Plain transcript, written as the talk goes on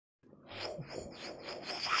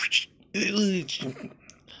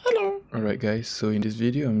Hello. Alright guys, so in this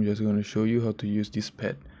video I'm just going to show you how to use this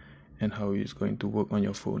pad and how it's going to work on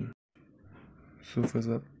your phone. So first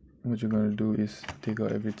up, what you're going to do is take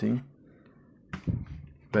out everything.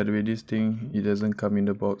 By the way, this thing, it doesn't come in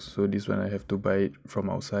the box, so this one I have to buy it from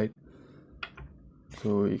outside.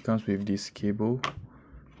 So it comes with this cable,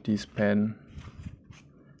 this pen,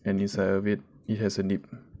 and inside of it, it has a nip.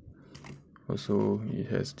 Also, it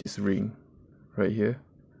has this ring right here.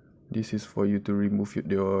 This is for you to remove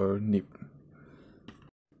your nip.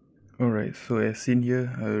 Alright, so as seen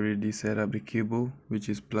here, I already set up the cable which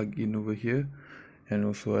is plugged in over here, and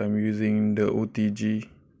also I'm using the OTG,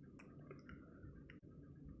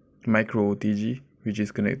 micro OTG, which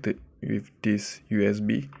is connected with this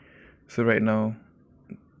USB. So right now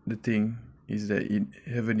the thing is that it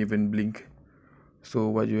haven't even blinked. So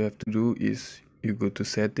what you have to do is you go to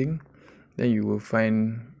setting, then you will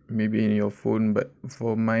find maybe in your phone, but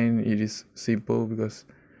for mine it is simple because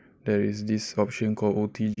there is this option called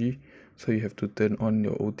OTG. So you have to turn on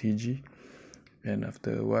your OTG, and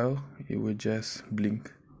after a while it will just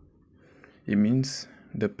blink. It means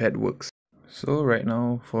the pad works. So right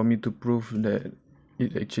now, for me to prove that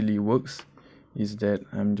it actually works, is that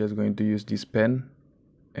I'm just going to use this pen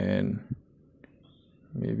and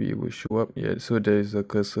maybe it will show up. Yeah, so there is a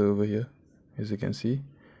cursor over here, as you can see.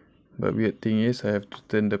 But weird thing is I have to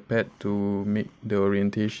turn the pad to make the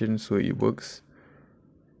orientation so it works.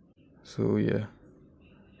 So yeah,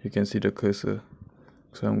 you can see the cursor.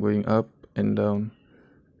 So I'm going up and down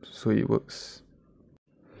so it works.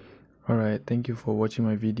 Alright, thank you for watching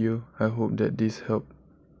my video. I hope that this helped.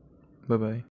 Bye bye.